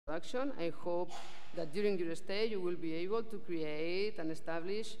introduction. I hope that during your stay you will be able to create and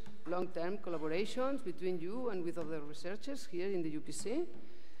establish long-term collaborations between you and with other researchers here in the UPC.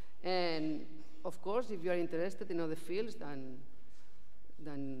 And of course, if you are interested in other fields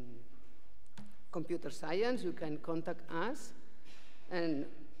than computer science, you can contact us. And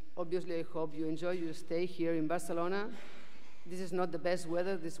obviously, I hope you enjoy your stay here in Barcelona. This is not the best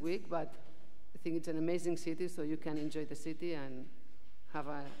weather this week, but I think it's an amazing city, so you can enjoy the city and have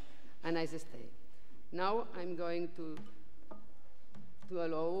a nice stay. Now I'm going to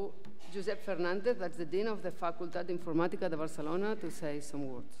allow Josep Fernández, that's the Dean of the Facultad d'Informàtica de Barcelona, to say some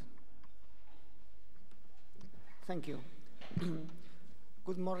words. Thank you.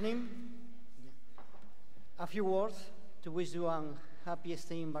 Good morning. A few words to wish you a happy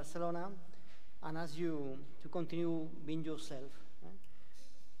stay in Barcelona and ask you to continue being yourself.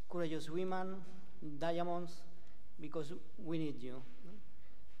 Courageous women, diamonds, because we need you.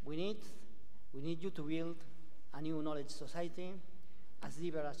 We need you to build a new knowledge society as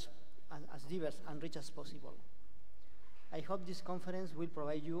diverse and rich as possible. I hope this conference will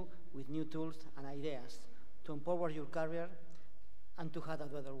provide you with new tools and ideas to empower your career and to have a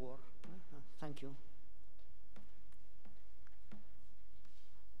better world. Thank you.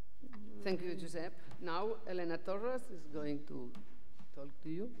 Thank you, Josep. Now, Elena Torres is going to talk to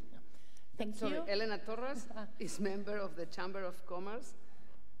you. Yeah. Thank you. Elena Torres is member of the Chamber of Commerce,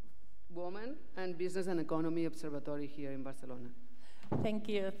 Women, and Business and Economy Observatory here in Barcelona. Thank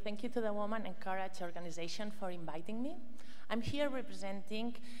you. Thank you to the womENcourage organization for inviting me. I'm here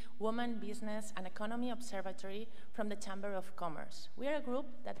representing Women, Business and Economy Observatory from the Chamber of Commerce. We are a group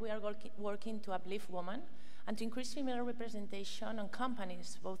that we are working to uplift women and to increase female representation on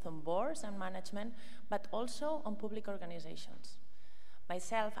companies, both on boards and management, but also on public organizations.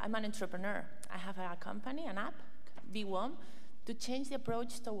 Myself, I'm an entrepreneur. I have a company, an app, WOM, to change the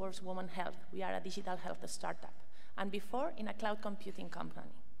approach towards women health. We are a digital health startup, and before in a cloud computing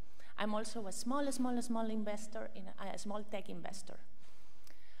company. I'm also a small investor, a small tech investor.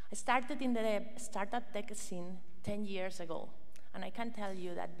 I started in the startup tech scene 10 years ago, and I can tell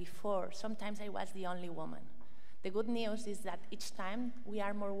you that before, sometimes I was the only woman. The good news is that each time we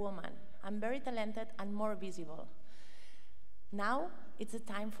are more women. I'm very talented and more visible. Now, it's the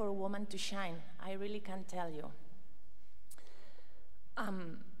time for a woman to shine, I really can tell you.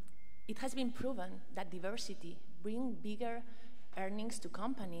 It has been proven that diversity brings bigger earnings to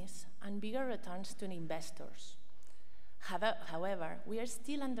companies and bigger returns to investors. However, we are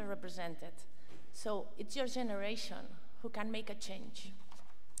still underrepresented, so it's your generation who can make a change.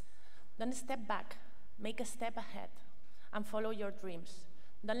 Don't step back, make a step ahead, and follow your dreams.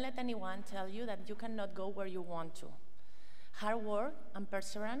 Don't let anyone tell you that you cannot go where you want to. Hard work and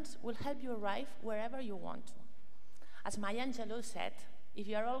perseverance will help you arrive wherever you want to. As Maya Angelou said, if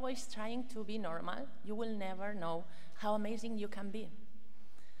you are always trying to be normal, you will never know how amazing you can be.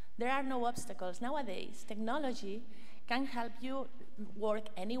 There are no obstacles. Nowadays, technology can help you work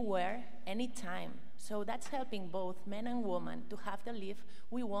anywhere, anytime. So that's helping both men and women to have the life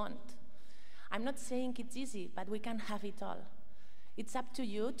we want. I'm not saying it's easy, but we can have it all. It's up to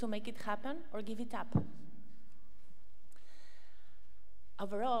you to make it happen or give it up.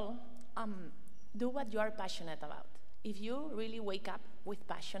 Overall, do what you are passionate about. If you really wake up with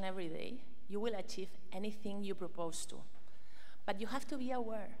passion every day, you will achieve anything you propose to. But you have to be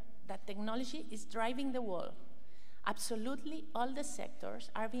aware that technology is driving the world. Absolutely all the sectors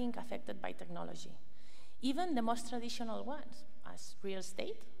are being affected by technology, even the most traditional ones, as real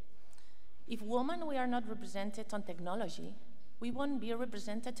estate. If women we are not represented on technology, we won't be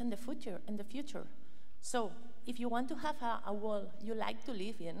represented in the future. So if you want to have a world you like to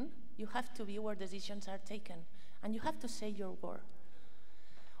live in, you have to be where decisions are taken. And you have to say your word.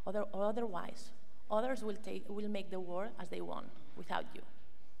 Otherwise, others will make the world as they want, without you.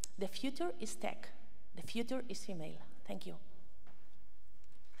 The future is tech. The future is female. Thank you.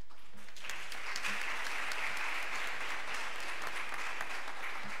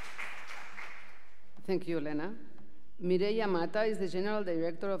 Thank you, Elena. Mireia Mata is the General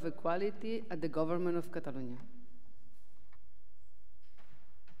Director of Equality at the Government of Catalonia.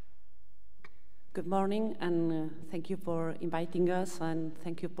 Good morning, and thank you for inviting us, and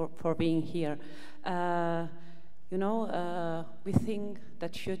thank you for being here. We think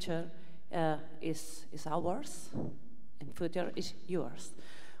that future is ours, and future is yours.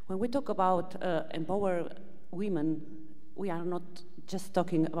 When we talk about empower women, we are not just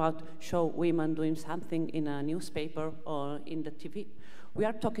talking about show women doing something in a newspaper or in the TV. We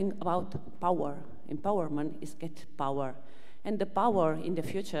are talking about power. Empowerment is get power, and the power in the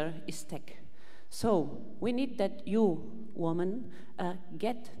future is tech. So we need that you women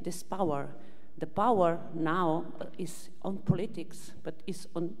get this power. The power now is on politics, but is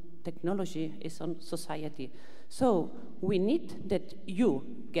on technology, is on society. So we need that you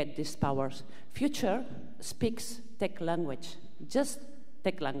get these powers. Future speaks tech language, just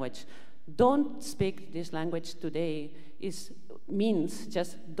tech language. Don't speak this language today means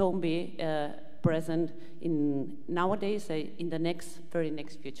just don't be present in nowadays, in the very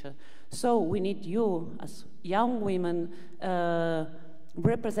next future. So we need you as young women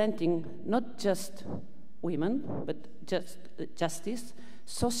representing not just women, but just justice,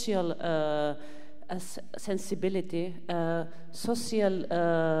 social sensibility, social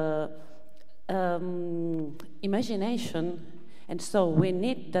imagination. And so we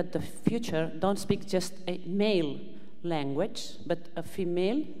need that the future don't speak just a male language, but a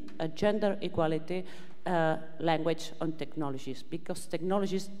female, a gender equality language on technologies, because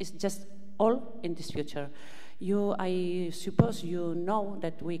technologies is just all in this future. I suppose you know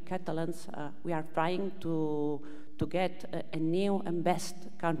that we Catalans, we are trying to get a new and best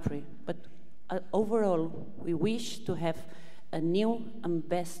country, but overall we wish to have a new and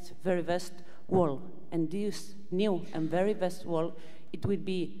best, very best world. And this new and very best world, it will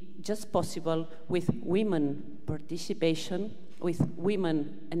be just possible with women participation, with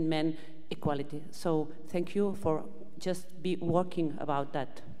women and men equality. So thank you for just be working about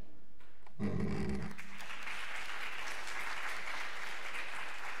that.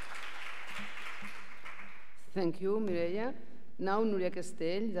 Thank you, Mireia. Now Núria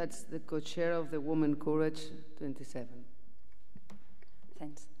Castell, that's the co-chair of the womENcourage 27.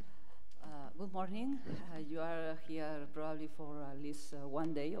 Thanks. Good morning. You are here probably for at least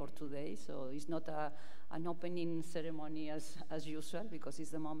 1 day or 2 days, so it's not an opening ceremony as usual, because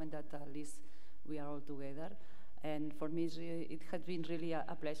it's the moment that at least we are all together. And for me, it has been really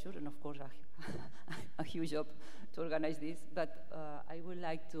a pleasure, and of course a huge job to organize this. But I would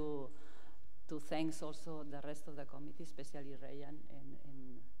like to thank also the rest of the committee, especially Rayan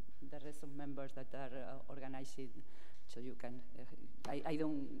and the rest of members that are organizing. So you can, I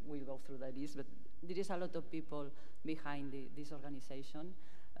will go through the list, but there is a lot of people behind this organization,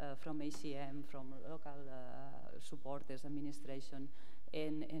 from ACM, from local supporters, administration,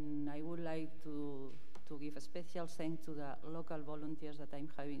 and I would like to give a special thanks to the local volunteers that I'm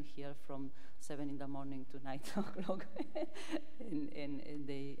having here from 7 in the morning to 9 o'clock, and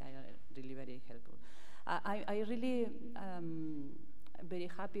they are really very helpful. I really very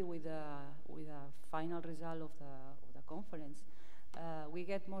happy with the final result of the conference. We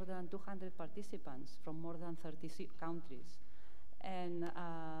get more than 200 participants from more than 30 countries. And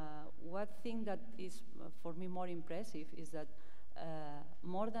one thing that is for me more impressive is that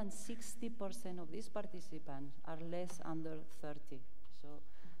more than 60% of these participants are less under 30. So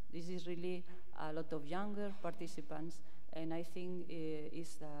this is really a lot of younger participants, and I think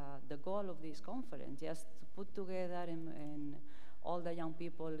is the goal of this conference, just to put together and all the young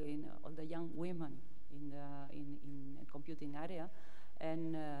people, all the young women in the computing area,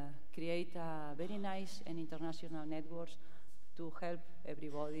 and create a very nice and international networks to help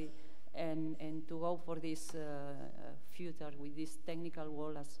everybody and to go for this future with this technical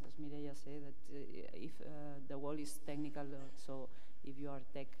world, as Mireia said, that if the world is technical, so if you are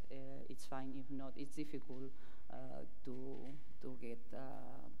tech, it's fine. If not, it's difficult to get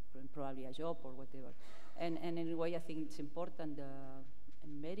probably a job or whatever. And anyway, I think it's important,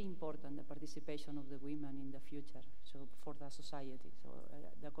 and very important, the participation of the women in the future, so for the society. So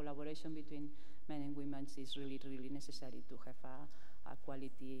the collaboration between men and women is really, really necessary to have a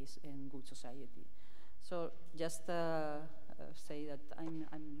quality and good society. So just say that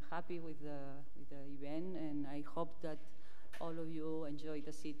I'm happy with the event, and I hope that all of you enjoy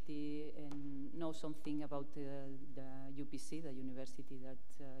the city and know something about the UPC, the university that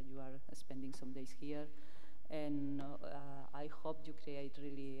you are spending some days here. And I hope you create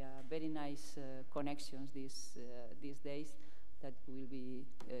really very nice connections these days that will be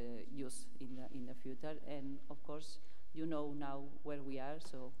used in the future. And of course, you know now where we are,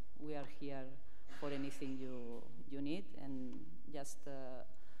 so we are here for anything you need. And just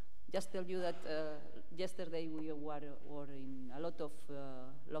tell you that yesterday we were in a lot of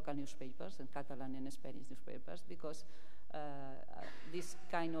local newspapers, and Catalan and Spanish newspapers, because this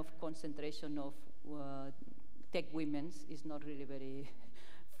kind of concentration of tech women is not really very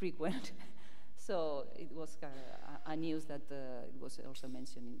frequent. So it was a news that it was also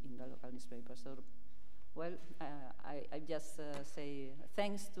mentioned in the local newspaper. So, well, I just say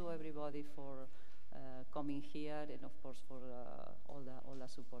thanks to everybody for coming here, and of course for all the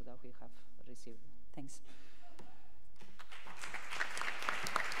support that we have received. Thanks.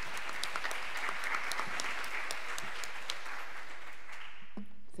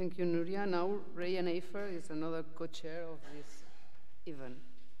 Thank you, Nuria. Now, Ray and Afer is another co-chair of this event.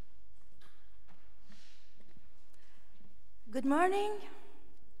 Good morning.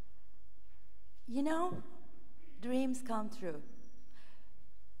 You know, dreams come true.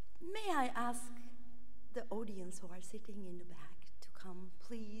 May I ask the audience who are sitting in the back to come,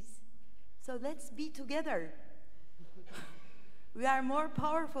 please? So let's be together. We are more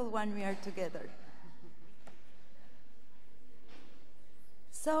powerful when we are together.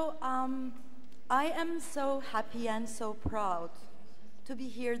 So I am so happy and so proud to be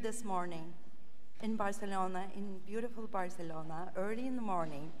here this morning in Barcelona, in beautiful Barcelona, early in the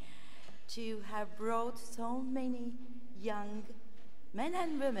morning, to have brought so many young men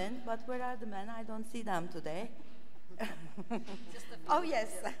and women, but where are the men? I don't see them today. Oh,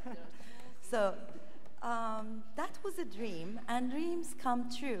 yes. So that was a dream, and dreams come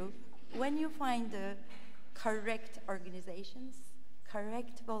true when you find the correct organizations,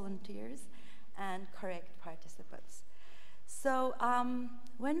 correct volunteers, and correct participants. So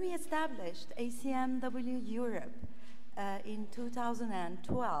when we established ACMW Europe in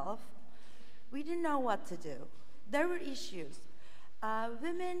 2012, we didn't know what to do. There were issues.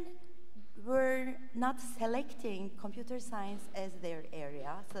 Women were not selecting computer science as their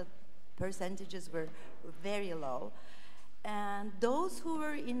area, so percentages were very low. And those who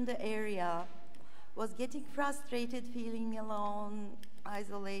were in the area was getting frustrated, feeling alone,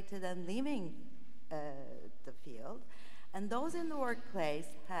 isolated, and leaving the field. And those in the workplace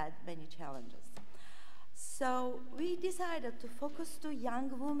had many challenges. So we decided to focus to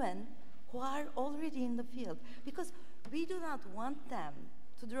young women who are already in the field, because we do not want them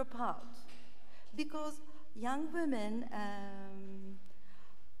to drop out. Because young women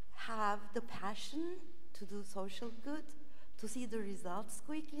have the passion to do social good, to see the results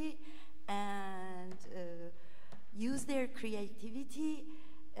quickly, and use their creativity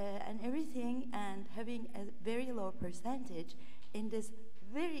and everything, and having a very low percentage in this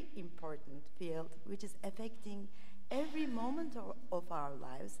very important field, which is affecting every moment of our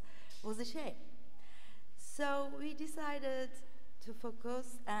lives, was a shame. So we decided to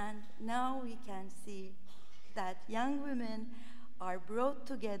focus, and now we can see that young women are brought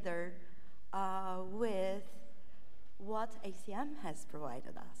together with what ACM has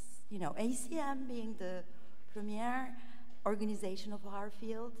provided us. You know, ACM being the premier organization of our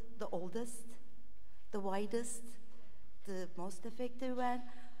field, the oldest, the widest, the most effective one,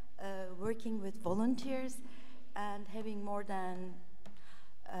 working with volunteers and having more than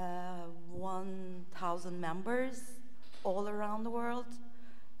 1,000 members all around the world,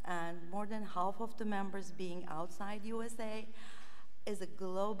 and more than half of the members being outside USA, is a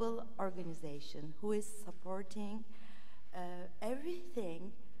global organization who is supporting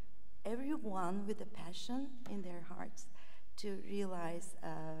everyone with a passion in their hearts to realize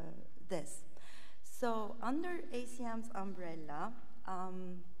this. So under ACM's umbrella,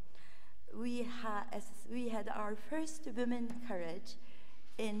 we had our first womENcourage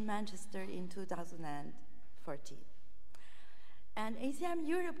in Manchester in 2014. And ACM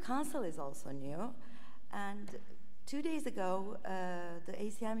Europe Council is also new. And 2 days ago, the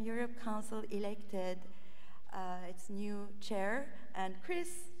ACM Europe Council elected its new chair, and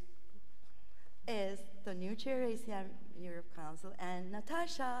Chris is the new chair of ACM Europe Council, and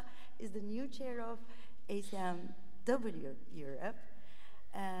Natasha is the new chair of ACMW Europe.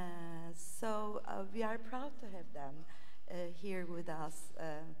 So we are proud to have them here with us.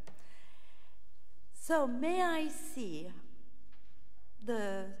 So may I see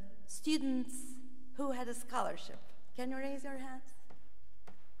the students who had a scholarship? Can you raise your hands?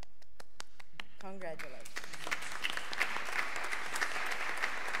 Congratulations.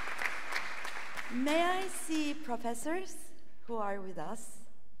 May I see professors who are with us?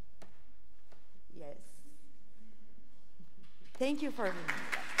 Yes. Thank you for being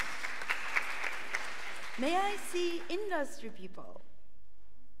with us. May I see industry people?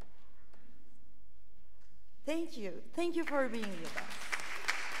 Thank you. Thank you for being with us.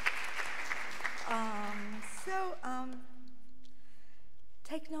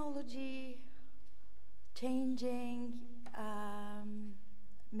 Technology, changing,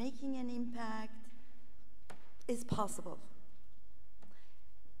 making an impact is possible.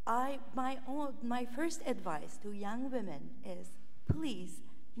 My first advice to young women is, please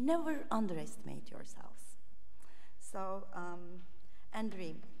never underestimate yourselves. So, and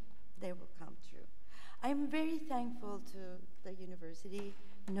dream, they will come true. I'm very thankful to the university,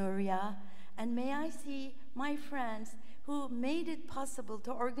 Nuria, and may I see my friends who made it possible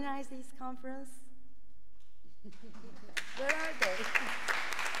to organize this conference? Where are they?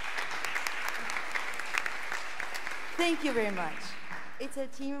 Thank you very much. It's a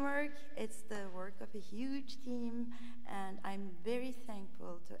teamwork. It's the work of a huge team, and I'm very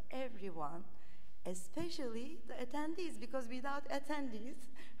thankful to everyone, especially the attendees, because without attendees,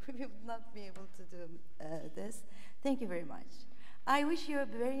 we would not be able to do this. Thank you very much. I wish you a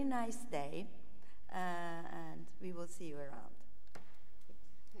very nice day, and we will see you around.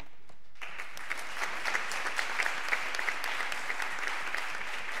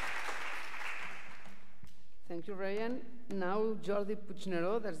 Thank you, Ryan. Now, Jordi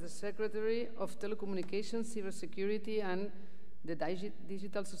Puigneró, that's the Secretary of Telecommunications, Cybersecurity, and the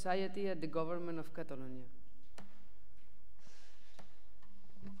Digital Society at the Government of Catalonia.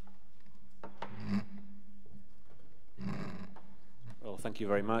 Well, thank you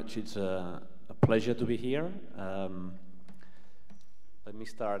very much. It's a pleasure to be here. Let me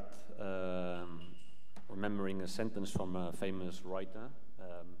start remembering a sentence from a famous writer.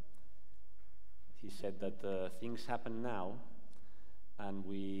 He said that things happen now, and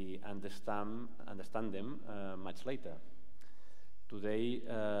we understand them much later. Today,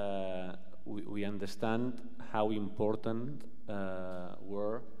 we understand how important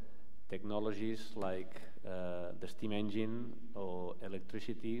were technologies like the steam engine or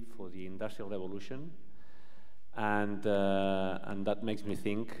electricity for the Industrial Revolution, and that makes me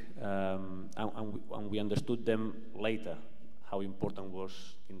think, and we understood them later, how important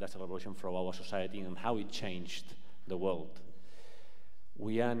was the Industrial Revolution for our society and how it changed the world.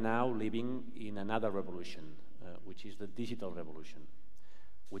 We are now living in another revolution, which is the digital revolution,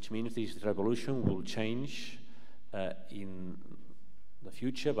 which means this revolution will change in the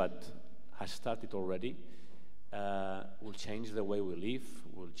future, but has started already, will change the way we live,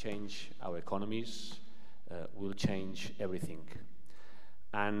 will change our economies, will change everything.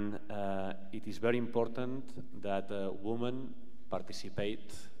 And it is very important that women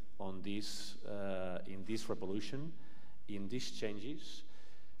participate on this, in this revolution, in these changes,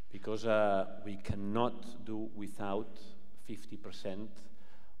 because we cannot do without 50%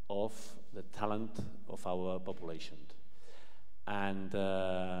 of the talent of our population. And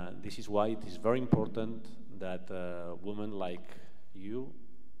this is why it is very important that women like you,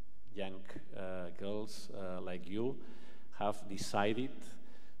 young girls like you, have decided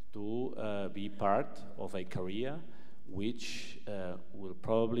to be part of a career which will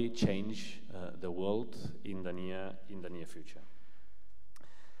probably change the world in the near future.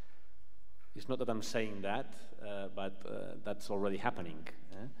 It's not that I'm saying that, but that's already happening.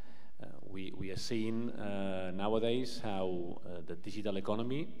 We are seeing nowadays how the digital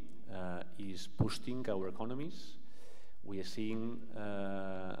economy is boosting our economies. We are seeing,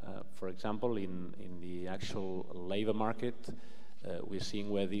 for example, in the actual labor market, we're seeing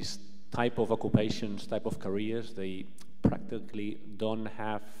where these type of occupations, type of careers, they practically don't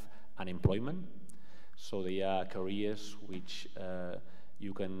have unemployment. So they are careers which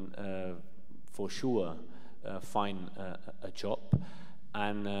you can for sure find a job.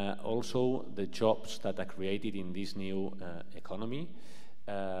 And also the jobs that are created in this new economy,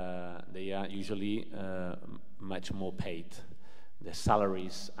 they are usually much more paid. The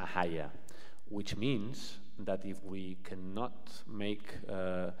salaries are higher, which means that if we cannot make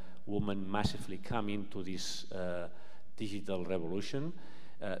women massively come into this digital revolution,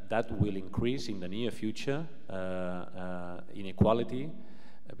 that will increase in the near future inequality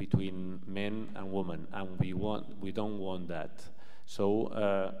between men and women, and we don't want that. So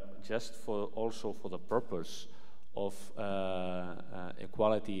just also for the purpose of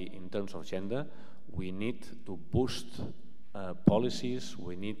equality in terms of gender, we need to boost policies,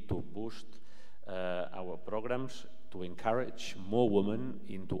 we need to boost our programs to encourage more women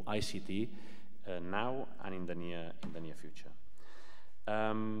into ICT now and in the near future.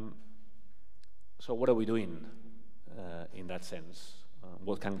 So what are we doing in that sense?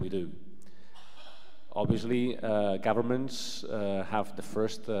 What can we do? Obviously, governments have the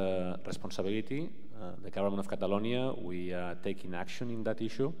first responsibility. The government of Catalonia, we are taking action in that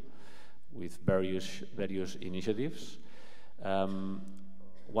issue with various initiatives.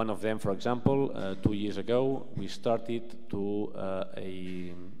 One of them, for example, 2 years ago, we started to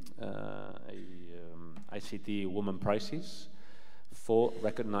ICT Women Prizes for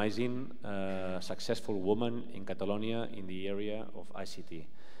recognizing successful women in Catalonia in the area of ICT.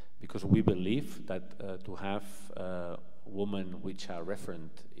 Because we believe that to have women which are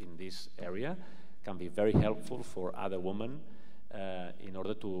referent in this area can be very helpful for other women in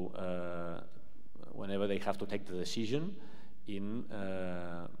order to, whenever they have to take the decision in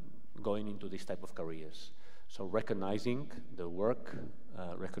going into this type of careers. So recognizing the work,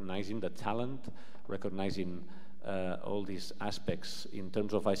 recognizing the talent, recognizing all these aspects in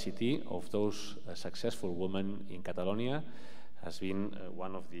terms of ICT of those successful women in Catalonia has been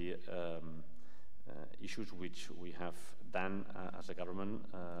one of the issues which we have done as a government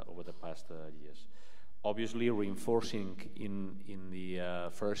over the past years. Obviously, reinforcing in the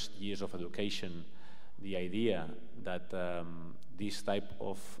first years of education the idea that this type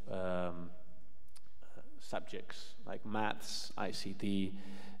of subjects like maths, ICT,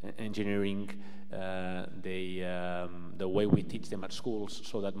 engineering, the way we teach them at schools,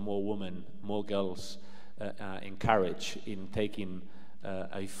 so that more women, more girls encourage in taking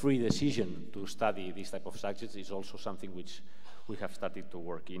a free decision to study these type of subjects is also something which we have started to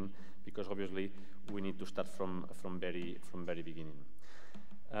work in, because obviously we need to start from very beginning.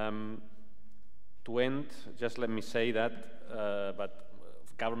 To end, just let me say that but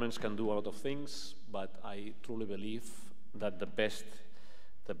governments can do a lot of things, but I truly believe that the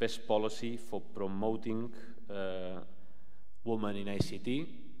best policy for promoting women in ICT,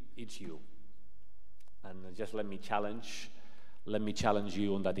 it's you. And just let me challenge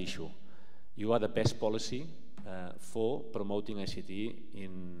you on that issue. You are the best policy for promoting ICT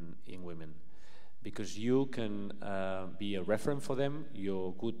in women, because you can be a reference for them.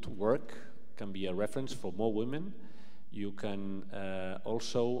 Your good work can be a reference for more women. You can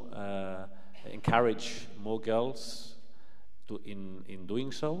also encourage more girls in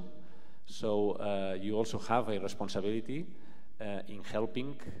doing so. So you also have a responsibility in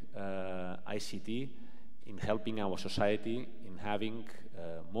helping ICT, in helping our society, in having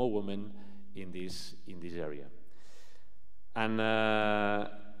more women in this area. And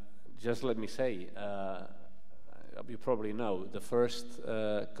just let me say, you probably know, the first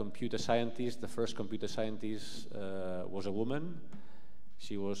computer scientist was a woman.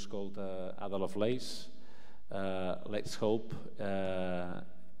 She was called Ada Lovelace. Let's hope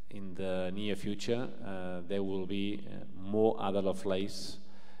in the near future there will be more Ada Lovelace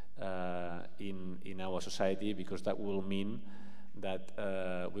in our society, because that will mean that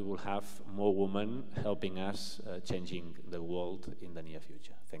we will have more women helping us changing the world in the near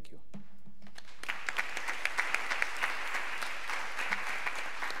future. Thank you.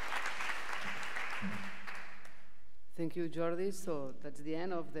 Thank you, Jordi. So that's the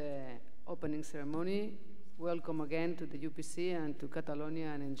end of the opening ceremony. Welcome again to the UPC and to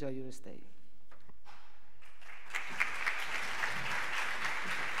Catalonia, and enjoy your stay.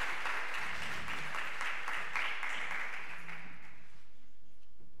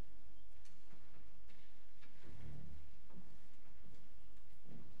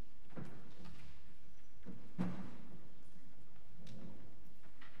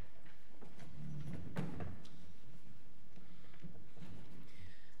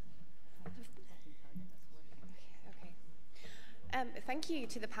 Thank you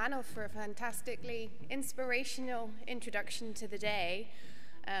to the panel for a fantastically inspirational introduction to the day.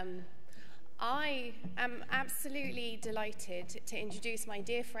 I am absolutely delighted to introduce my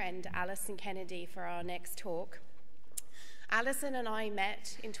dear friend Alison Kennedy for our next talk. Alison and I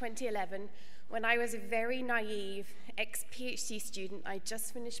met in 2011 when I was a very naive ex-PhD student. I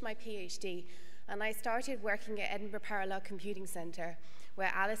just finished my PhD, and I started working at Edinburgh Parallel Computing Centre,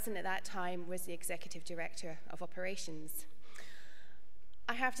 where Alison at that time was the Executive Director of Operations.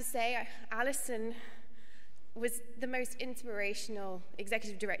 I have to say, Alison was the most inspirational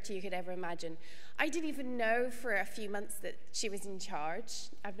executive director you could ever imagine. I didn't even know for a few months that she was in charge.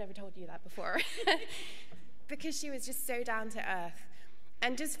 I've never told you that before. Because she was just so down to earth.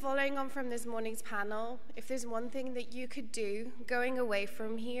 And just following on from this morning's panel, if there's one thing that you could do going away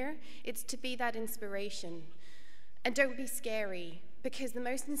from here, it's to be that inspiration. And don't be scary, because the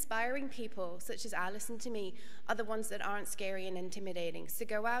most inspiring people, such as Alison to me, are the ones that aren't scary and intimidating. So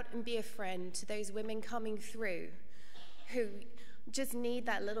go out and be a friend to those women coming through who just need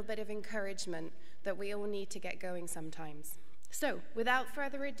that little bit of encouragement that we all need to get going sometimes. So without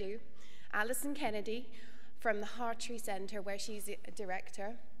further ado, Alison Kennedy from the Hartree Centre, where she's a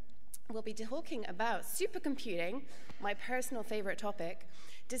director, will be talking about supercomputing, my personal favorite topic,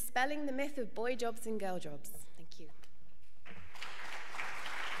 dispelling the myth of boy jobs and girl jobs. Thank you.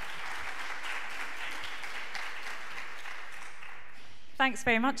 Thanks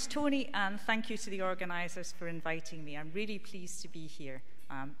very much, Tony, and thank you to the organisers for inviting me. I'm really pleased to be here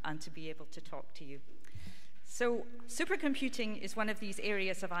and to be able to talk to you. So, supercomputing is one of these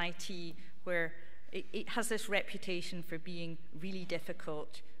areas of IT where it has this reputation for being really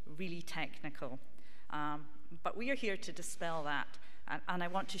difficult, really technical. But we are here to dispel that, and I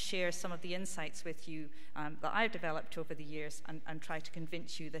want to share some of the insights with you that I've developed over the years and try to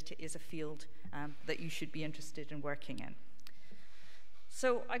convince you that it is a field that you should be interested in working in.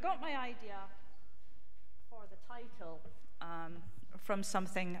 So I got my idea for the title from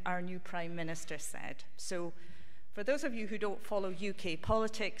something our new Prime Minister said. So For those of you who don't follow UK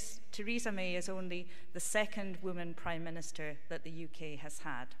politics, Theresa May is only the second woman Prime Minister that the UK has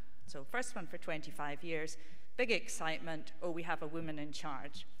had. So first one for 25 years, big excitement, oh, we have a woman in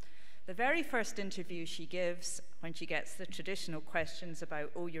charge. The very first interview she gives, when she gets the traditional questions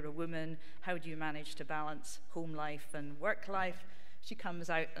about, oh, you're a woman, how do you manage to balance home life and work life, she comes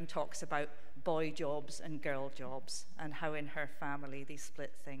out and talks about boy jobs and girl jobs and how in her family they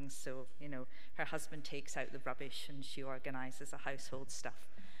split things. So, you know, her husband takes out the rubbish and she organises the household stuff.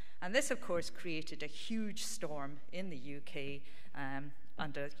 And this, of course, created a huge storm in the UK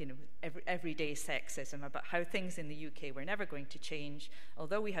under, you know, everyday sexism about how things in the UK were never going to change.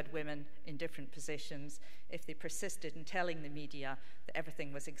 Although we had women in different positions, if they persisted in telling the media that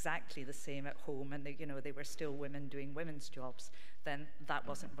everything was exactly the same at home and they, you know, they were still women doing women's jobs, then that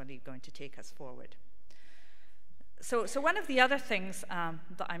wasn't really going to take us forward. So one of the other things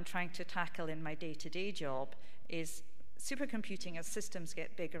that I'm trying to tackle in my day-to-day job is supercomputing, as systems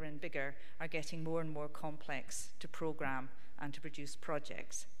get bigger and bigger, are getting more and more complex to program and to produce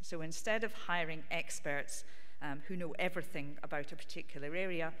projects. So instead of hiring experts who know everything about a particular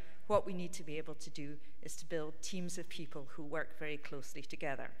area, what we need to be able to do is to build teams of people who work very closely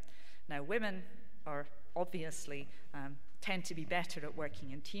together. Now, women are obviously tend to be better at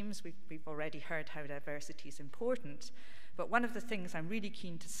working in teams. We've already heard how diversity is important, but one of the things I'm really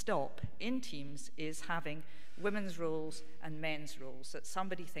keen to stop in teams is having women's roles and men's roles, that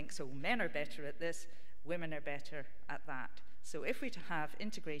somebody thinks, oh, men are better at this, women are better at that. So if we're to have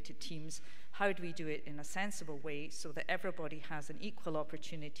integrated teams, how do we do it in a sensible way so that everybody has an equal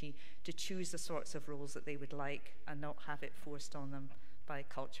opportunity to choose the sorts of roles that they would like and not have it forced on them by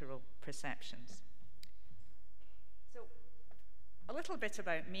cultural perceptions? So a little bit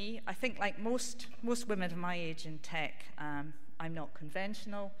about me. I think like most women of my age in tech, I'm not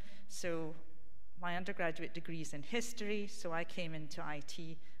conventional. So my undergraduate degree is in history, so I came into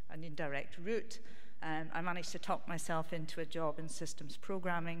IT an indirect route. I managed to talk myself into a job in systems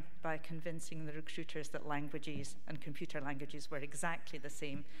programming by convincing the recruiters that languages and computer languages were exactly the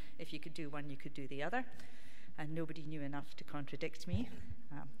same. If you could do one, you could do the other. And nobody knew enough to contradict me.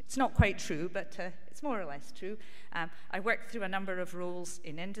 It's not quite true, but it's more or less true. I worked through a number of roles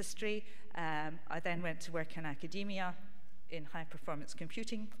in industry. I then went to work in academia in high-performance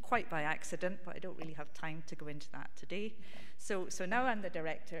computing, quite by accident, but I don't really have time to go into that today. So now I'm the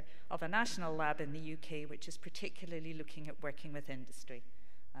director of a national lab in the UK, which is particularly looking at working with industry,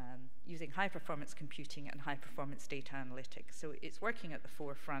 using high-performance computing and high-performance data analytics. So it's working at the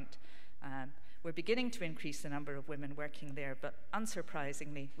forefront. We're beginning to increase the number of women working there, but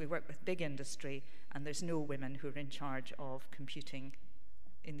unsurprisingly, we work with big industry, and there's no women who are in charge of computing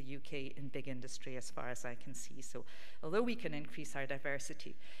in the UK in big industry as far as I can see. So although we can increase our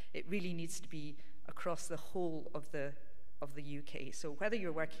diversity, it really needs to be across the whole of the UK. So whether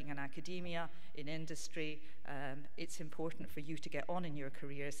you're working in academia, in industry, it's important for you to get on in your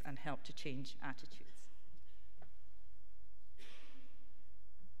careers and help to change attitudes.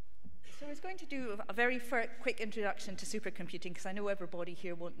 So I was going to do a very quick introduction to supercomputing because I know everybody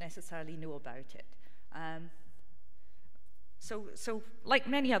here won't necessarily know about it. So like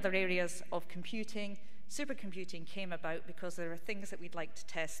many other areas of computing, supercomputing came about because there are things that we'd like to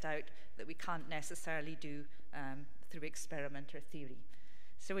test out that we can't necessarily do through experiment or theory.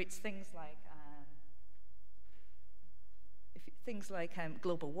 So it's things like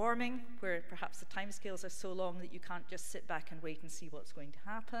global warming, where perhaps the timescales are so long that you can't just sit back and wait and see what's going to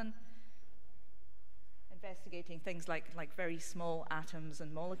happen. Investigating things like very small atoms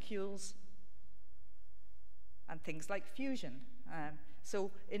and molecules, and things like fusion.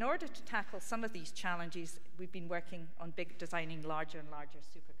 So in order to tackle some of these challenges, we've been working on designing larger and larger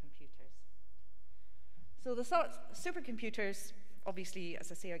supercomputers. So the supercomputers, obviously, as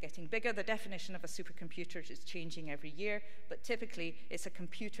I say, are getting bigger. The definition of a supercomputer is changing every year, but typically it's a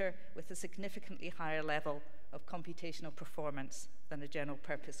computer with a significantly higher level of computational performance than a general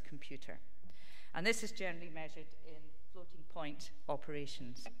purpose computer. And this is generally measured in floating point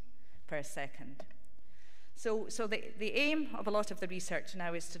operations per second. So the aim of a lot of the research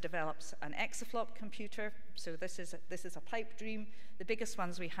now is to develop an exaflop computer. So this is a pipe dream. The biggest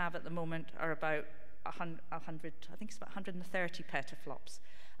ones we have at the moment are about 100, I think it's about 130 petaflops.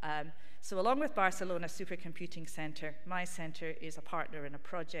 So along with Barcelona Supercomputing Centre, my centre is a partner in a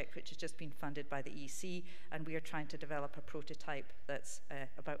project which has just been funded by the EC, and we are trying to develop a prototype that's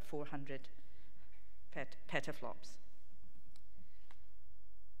about 400 petaflops.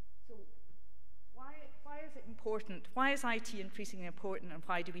 So why is it important? Why is IT increasingly important, and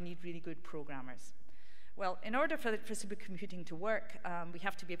why do we need really good programmers? Well, in order for supercomputing to work, we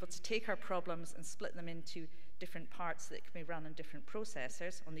have to be able to take our problems and split them into different parts that can be run on different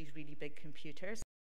processors on these really big computers.